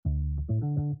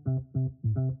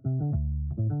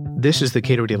This is the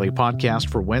Cato Daily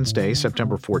Podcast for Wednesday,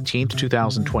 September 14th,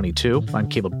 2022. I'm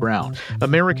Caleb Brown.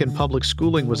 American public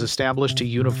schooling was established to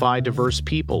unify diverse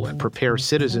people and prepare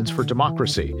citizens for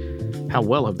democracy. How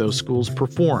well have those schools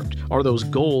performed? Are those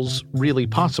goals really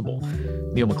possible?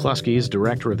 Neil McCluskey is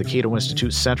director of the Cato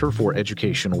Institute Center for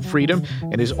Educational Freedom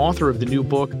and is author of the new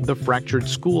book, The Fractured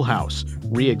Schoolhouse: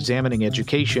 Re-examining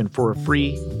Education for a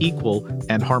Free, Equal,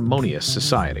 and Harmonious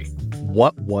Society.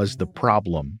 What was the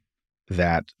problem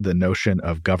that the notion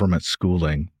of government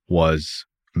schooling was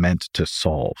meant to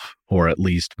solve, or at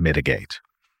least mitigate?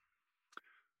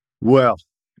 Well,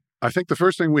 I think the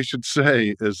first thing we should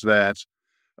say is that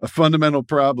a fundamental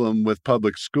problem with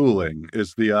public schooling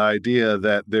is the idea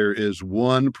that there is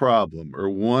one problem or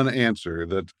one answer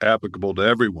that's applicable to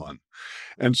everyone.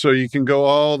 And so you can go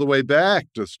all the way back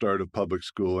to the start of public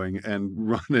schooling and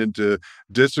run into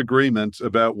disagreements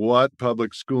about what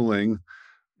public schooling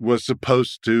was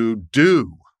supposed to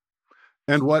do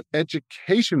and what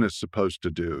education is supposed to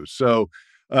do. So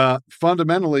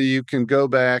fundamentally, you can go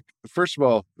back. First of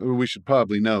all, we should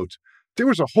probably note there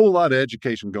was a whole lot of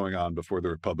education going on before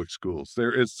there were public schools.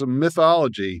 There is some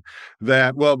mythology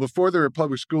that, well, before there were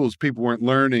public schools, people weren't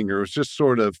learning, or it was just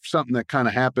sort of something that kind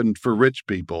of happened for rich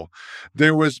people.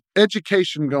 There was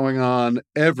education going on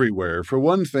everywhere. For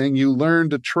one thing, you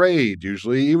learned a trade,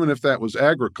 usually, even if that was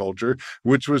agriculture,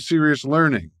 which was serious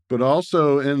learning. But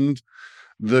also in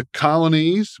the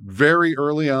colonies, very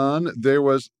early on, there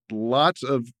was lots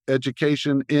of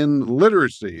education in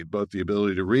literacy, both the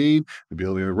ability to read, the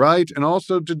ability to write, and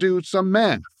also to do some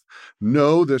math.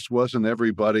 No, this wasn't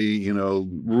everybody,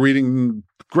 reading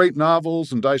great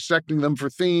novels and dissecting them for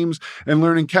themes and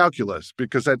learning calculus,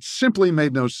 because that simply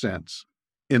made no sense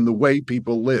in the way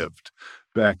people lived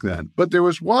back then. But there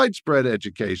was widespread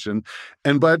education.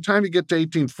 And by the time you get to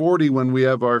 1840, when we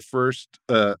have our first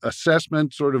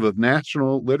assessment sort of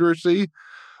national literacy,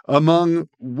 among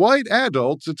white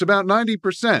adults, it's about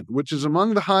 90%, which is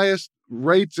among the highest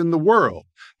rates in the world.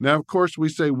 Now, of course, we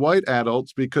say white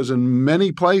adults because in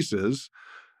many places,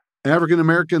 African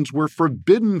Americans were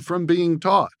forbidden from being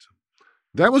taught.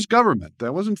 That was government.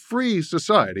 That wasn't free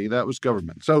society. That was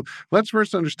government. So let's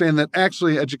first understand that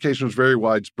actually education was very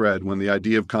widespread when the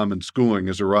idea of common schooling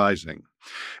is arising.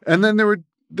 And then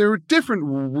there were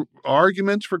different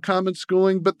arguments for common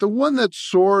schooling, but the one that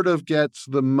sort of gets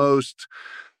the most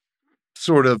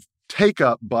sort of take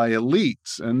up by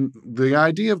elites, and the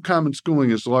idea of common schooling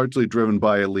is largely driven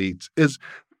by elites, is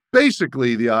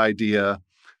basically the idea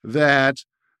that,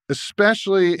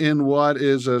 especially in what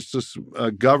is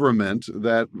a government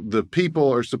that the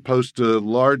people are supposed to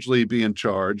largely be in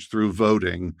charge through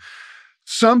voting,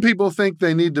 some people think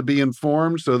they need to be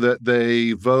informed so that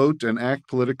they vote and act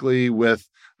politically with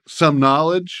some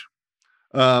knowledge.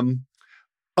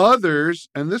 Others,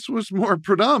 and this was more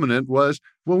predominant, was,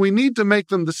 well, we need to make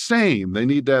them the same. They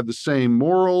need to have the same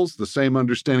morals, the same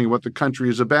understanding of what the country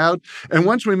is about. And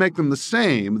once we make them the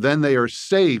same, then they are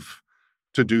safe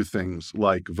to do things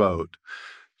like vote.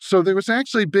 So there was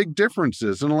actually big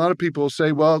differences. And a lot of people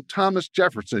say, well, Thomas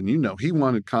Jefferson, he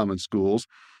wanted common schools.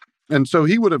 And so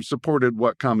he would have supported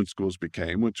what common schools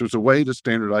became, which was a way to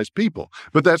standardize people.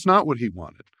 But that's not what he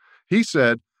wanted. He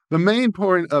said, the main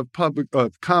point of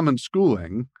common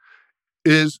schooling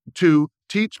is to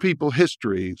teach people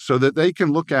history so that they can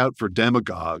look out for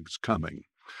demagogues coming,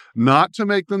 not to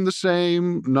make them the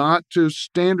same, not to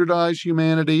standardize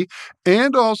humanity,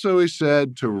 and also, he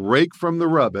said, to rake from the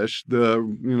rubbish the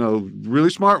really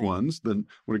smart ones,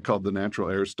 what he called the natural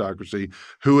aristocracy,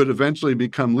 who would eventually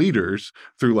become leaders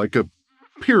through like a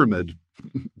pyramid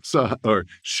or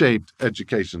shaped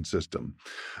education system.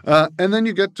 And then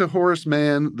you get to Horace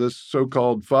Mann, the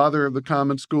so-called father of the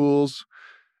common schools.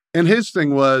 And his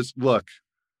thing was, look,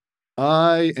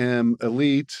 I am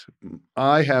elite.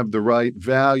 I have the right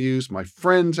values. My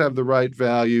friends have the right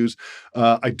values.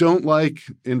 I don't like,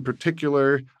 in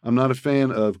particular, I'm not a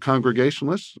fan of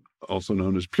Congregationalists, also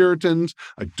known as Puritans.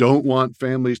 I don't want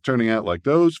families turning out like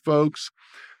those folks.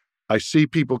 I see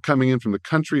people coming in from the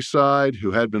countryside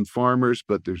who had been farmers,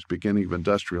 but there's beginning of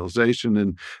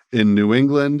industrialization in New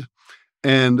England,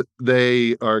 and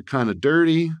they are kind of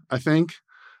dirty, I think,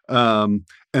 and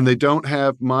they don't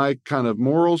have my kind of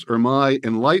morals or my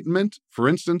enlightenment. For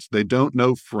instance, they don't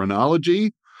know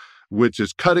phrenology, which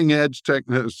is cutting-edge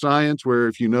science, where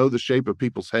if you know the shape of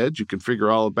people's heads, you can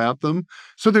figure all about them.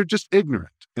 So they're just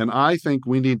ignorant, and I think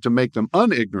we need to make them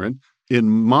unignorant in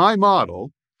my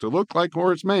model, to look like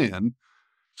Horace Mann,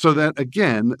 so that,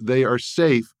 again, they are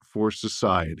safe for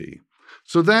society.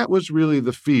 So that was really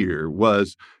the fear,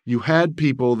 was you had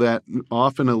people that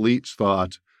often elites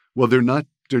thought, well, they're not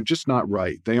they're just not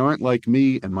right. They aren't like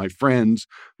me and my friends,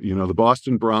 the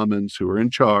Boston Brahmins who are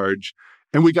in charge,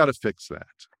 and we got to fix that.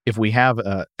 If we have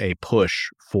a push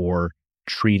for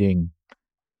treating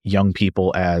young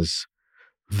people as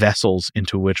vessels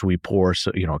into which we pour,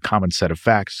 a common set of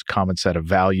facts, common set of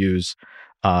values,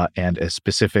 and a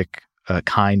specific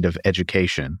kind of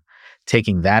education,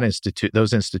 taking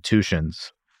those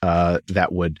institutions that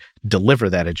would deliver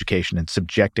that education and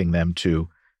subjecting them to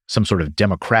some sort of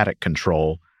democratic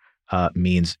control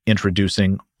means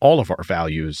introducing all of our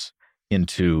values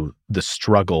into the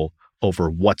struggle over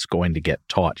what's going to get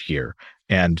taught here.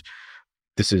 And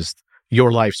this is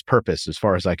your life's purpose, as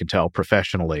far as I can tell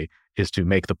professionally, is to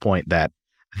make the point that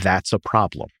that's a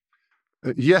problem.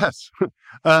 Yes.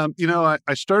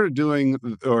 I started doing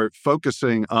or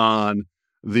focusing on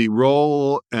the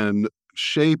role and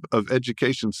shape of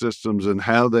education systems and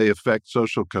how they affect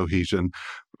social cohesion.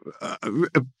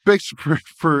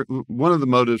 For one of the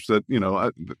motives that,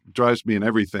 drives me in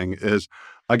everything is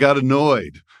I got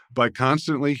annoyed by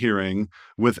constantly hearing,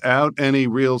 without any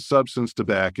real substance to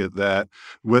back it, that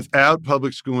without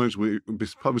public schooling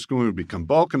would become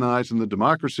balkanized and the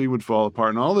democracy would fall apart,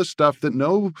 and all this stuff that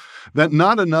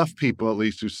not enough people, at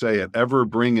least who say it, ever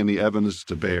bring any evidence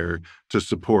to bear to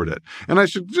support it. And I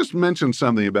should just mention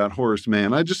something about Horace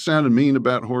Mann. I just sounded mean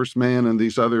about Horace Mann and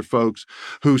these other folks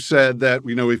who said that,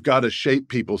 we've got to shape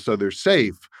people so they're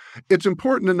safe. It's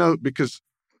important to note, because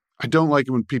I don't like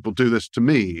it when people do this to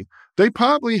me. They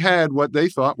probably had what they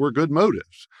thought were good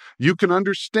motives. You can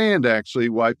understand, actually,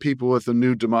 why people with a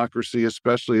new democracy,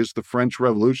 especially as the French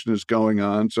Revolution is going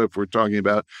on, so if we're talking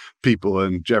about people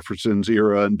in Jefferson's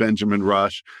era and Benjamin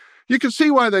Rush, you can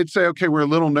see why they'd say, okay, we're a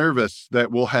little nervous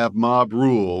that we'll have mob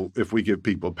rule if we give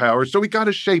people power, so we got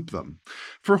to shape them.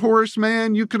 For Horace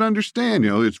Mann, you can understand,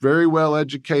 he's very well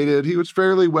educated. He was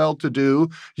fairly well-to-do.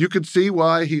 You could see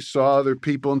why he saw other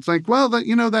people and think, well,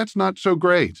 that's not so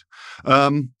great.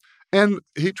 And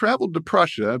he traveled to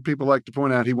Prussia. People like to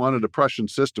point out he wanted a Prussian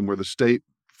system where the state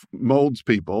molds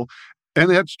people. And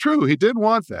that's true. He did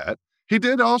want that. He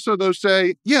did also, though,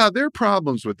 say, yeah, there are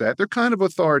problems with that. They're kind of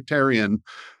authoritarian.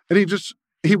 And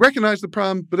he recognized the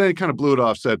problem, but then he kind of blew it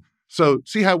off, said, so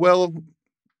see how well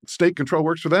state control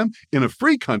works for them? In a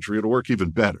free country, it'll work even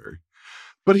better.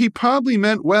 But he probably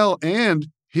meant well, and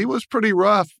he was pretty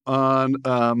rough on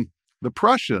the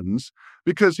Prussians,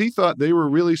 because he thought they were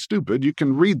really stupid. You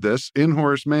can read this in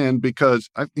Horace Mann, because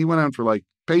he went on for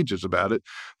pages about it.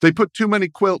 They put too many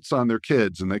quilts on their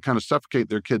kids and they kind of suffocate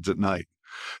their kids at night.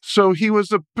 So he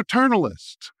was a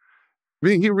paternalist. I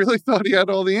mean, he really thought he had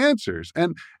all the answers.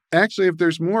 And actually, if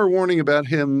there's more warning about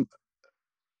him,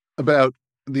 about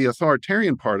the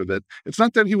authoritarian part of it, it's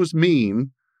not that he was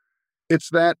mean. It's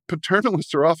that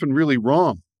paternalists are often really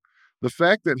wrong. The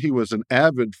fact that he was an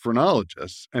avid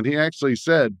phrenologist, and he actually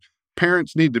said,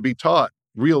 parents need to be taught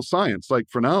real science like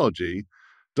phrenology,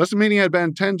 doesn't mean he had bad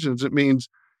intentions. It means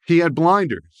he had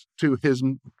blinders to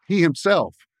he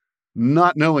himself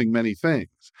not knowing many things.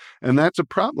 And that's a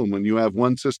problem when you have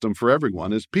one system for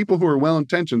everyone, is people who are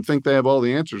well-intentioned think they have all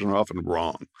the answers and are often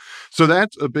wrong. So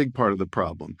that's a big part of the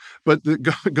problem. But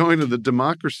going to the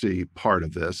democracy part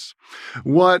of this,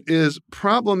 what is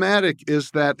problematic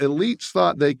is that elites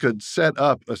thought they could set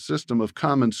up a system of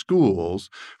common schools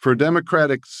for a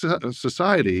democratic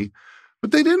society,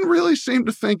 but they didn't really seem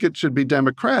to think it should be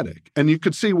democratic. And you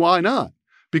could see why not.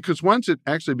 Because once it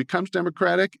actually becomes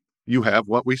democratic, you have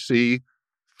what we see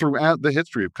throughout the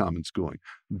history of common schooling.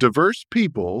 Diverse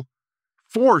people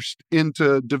forced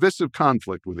into divisive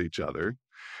conflict with each other.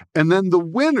 And then the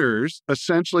winners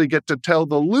essentially get to tell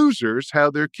the losers how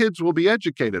their kids will be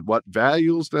educated, what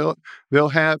values they'll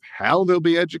have, how they'll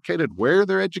be educated, where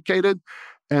they're educated.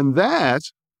 And that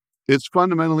is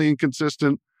fundamentally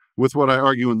inconsistent with what I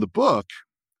argue in the book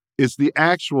is the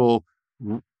actual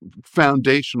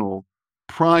foundational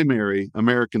primary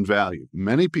American value.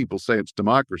 Many people say it's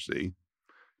democracy.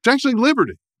 It's actually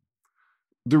liberty.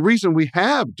 The reason we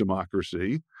have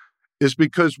democracy is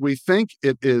because we think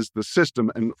it is the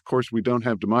system. And of course, we don't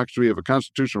have democracy. We have a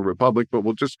constitutional republic, but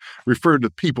we'll just refer to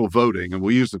people voting and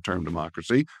we'll use the term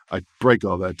democracy. I break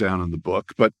all that down in the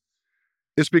book, but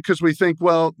it's because we think,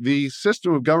 well, the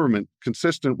system of government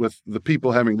consistent with the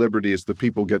people having liberty is the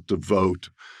people get to vote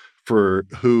for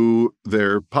who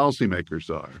their policymakers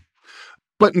are.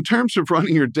 But in terms of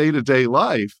running your day-to-day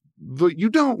life, you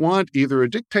don't want either a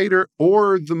dictator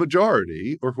or the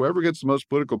majority or whoever gets the most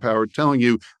political power telling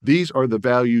you these are the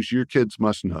values your kids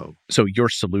must know. So your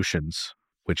solutions,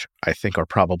 which I think are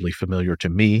probably familiar to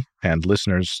me and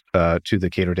listeners to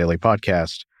the Cato Daily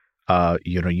Podcast,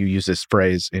 you use this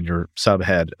phrase in your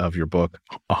subhead of your book,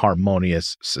 a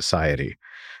harmonious society.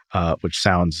 which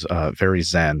sounds very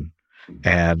Zen,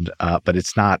 and but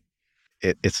it's not.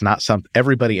 It's not some.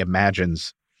 Everybody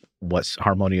imagines what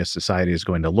harmonious society is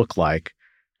going to look like,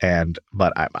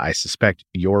 but I suspect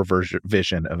your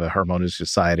vision of a harmonious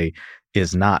society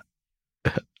is not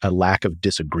a lack of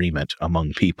disagreement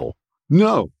among people.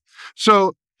 No.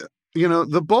 So,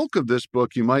 the bulk of this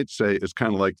book, you might say, is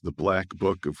kind of like the black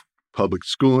book of public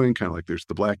schooling, kind of like there's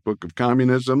the black book of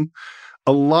communism.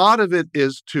 A lot of it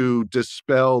is to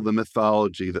dispel the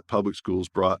mythology that public schools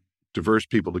brought diverse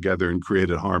people together and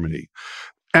created harmony.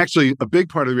 Actually, a big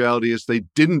part of the reality is they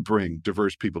didn't bring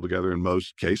diverse people together in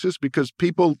most cases because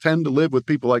people tend to live with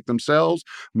people like themselves.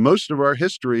 Most of our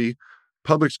history,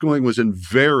 public schooling was in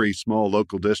very small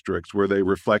local districts where they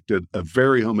reflected a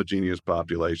very homogeneous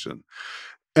population.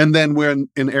 And then when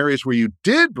in areas where you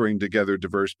did bring together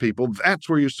diverse people, that's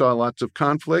where you saw lots of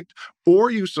conflict, or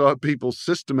you saw people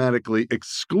systematically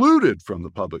excluded from the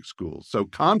public schools. So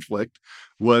conflict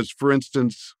was, for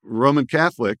instance, Roman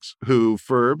Catholics who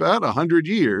for about 100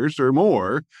 years or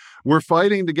more were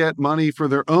fighting to get money for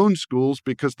their own schools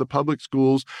because the public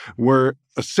schools were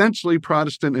essentially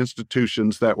Protestant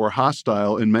institutions that were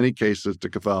hostile in many cases to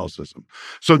Catholicism.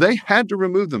 So they had to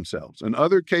remove themselves. In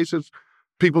other cases,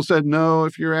 people said, no,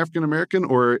 if you're African American,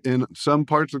 or in some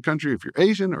parts of the country, if you're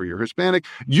Asian or you're Hispanic,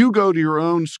 you go to your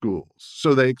own schools.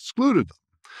 So they excluded them.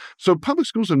 So public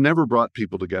schools have never brought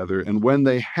people together. And when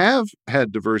they have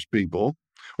had diverse people,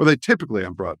 or they typically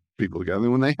have brought people together,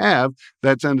 and when they have,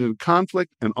 that's ended in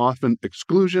conflict and often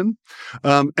exclusion.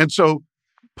 And so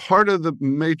part of the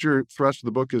major thrust of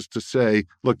the book is to say,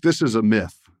 look, this is a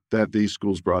myth that these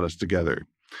schools brought us together,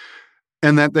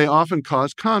 and that they often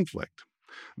cause conflict.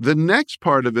 The next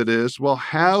part of it is, well,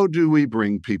 how do we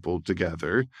bring people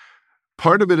together?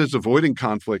 Part of it is avoiding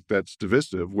conflict that's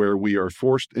divisive, where we are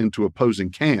forced into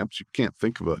opposing camps. You can't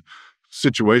think of a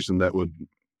situation that would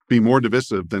be more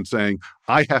divisive than saying,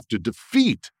 I have to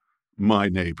defeat my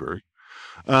neighbor.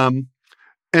 And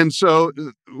so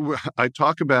I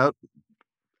talk about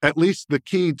at least the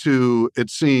key to, it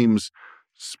seems,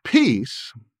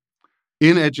 peace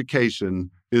in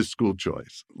education is school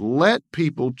choice. Let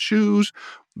people choose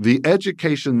the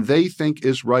education they think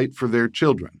is right for their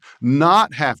children,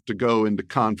 not have to go into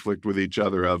conflict with each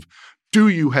other of, do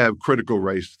you have critical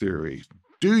race theory?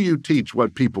 Do you teach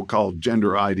what people call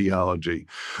gender ideology?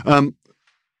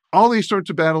 All these sorts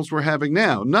of battles we're having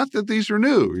now, not that these are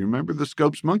new. Remember the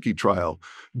Scopes monkey trial.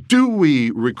 Do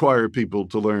we require people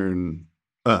to learn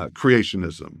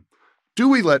creationism? Do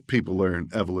we let people learn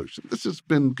evolution? This has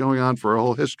been going on for a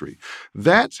whole history.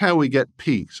 That's how we get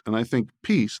peace. And I think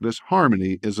peace, this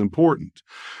harmony, is important.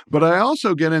 But I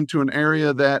also get into an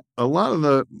area that a lot of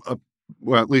the,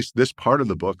 well, at least this part of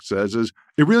the book says, is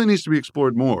it really needs to be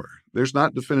explored more. There's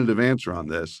not a definitive answer on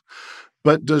this.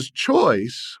 But does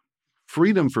choice,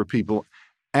 freedom for people,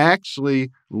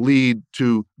 actually lead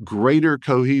to greater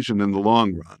cohesion in the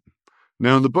long run?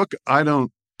 Now, in the book, I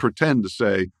don't pretend to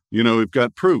say, we've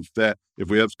got proof that if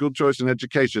we have school choice in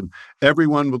education,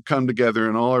 everyone will come together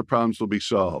and all our problems will be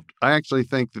solved. I actually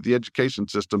think that the education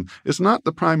system is not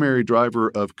the primary driver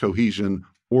of cohesion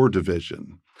or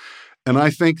division. And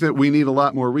I think that we need a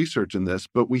lot more research in this,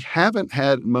 but we haven't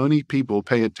had many people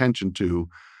pay attention to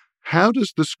how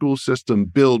does the school system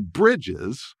build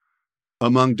bridges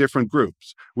among different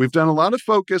groups. We've done a lot of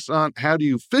focus on how do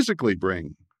you physically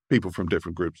bring people from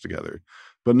different groups together,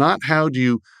 but not how do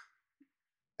you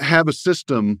have a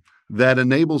system that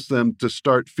enables them to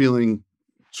start feeling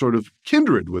sort of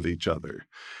kindred with each other.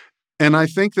 And I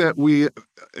think that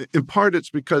in part, it's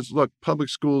because, look, public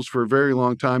schools for a very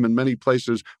long time in many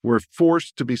places were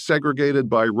forced to be segregated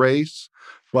by race,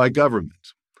 by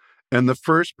government. And the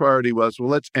first priority was, well,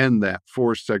 let's end that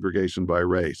forced segregation by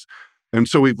race. And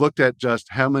so we've looked at just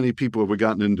how many people have we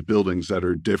gotten into buildings that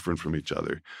are different from each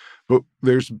other. But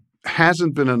there's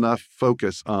hasn't been enough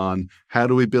focus on how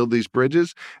do we build these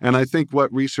bridges. And I think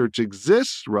what research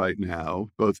exists right now,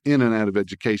 both in and out of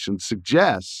education,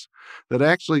 suggests that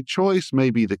actually choice may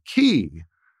be the key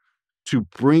to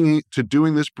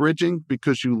doing this bridging,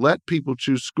 because you let people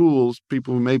choose schools,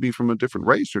 people who may be from a different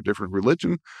race or different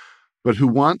religion, but who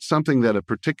want something that a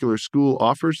particular school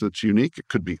offers that's unique. It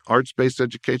could be arts-based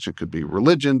education, it could be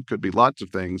religion, it could be lots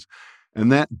of things.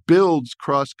 And that builds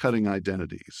cross-cutting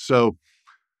identities. So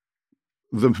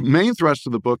the main thrust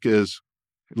of the book is,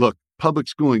 look, public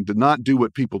schooling did not do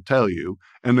what people tell you,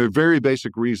 and there are very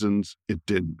basic reasons it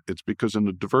didn't. It's because in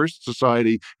a diverse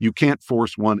society, you can't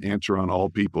force one answer on all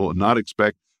people and not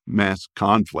expect mass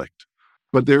conflict.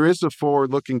 But there is a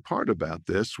forward-looking part about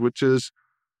this, which is,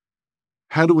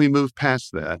 how do we move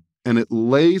past that? And it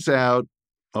lays out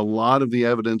a lot of the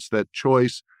evidence that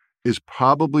choice is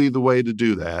probably the way to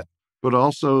do that, but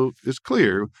also is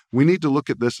clear we need to look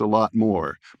at this a lot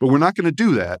more. But we're not going to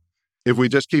do that if we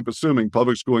just keep assuming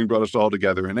public schooling brought us all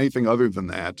together, and anything other than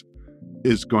that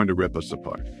is going to rip us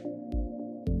apart.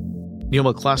 Neal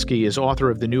McCluskey is author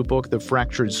of the new book, The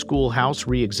Fractured Schoolhouse: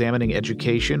 Re-Examining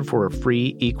Education for a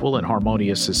Free, Equal, and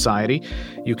Harmonious Society.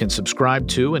 You can subscribe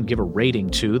to and give a rating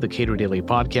to the Cato Daily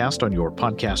Podcast on your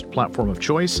podcast platform of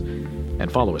choice,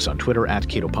 and follow us on Twitter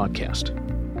 @Cato Podcast.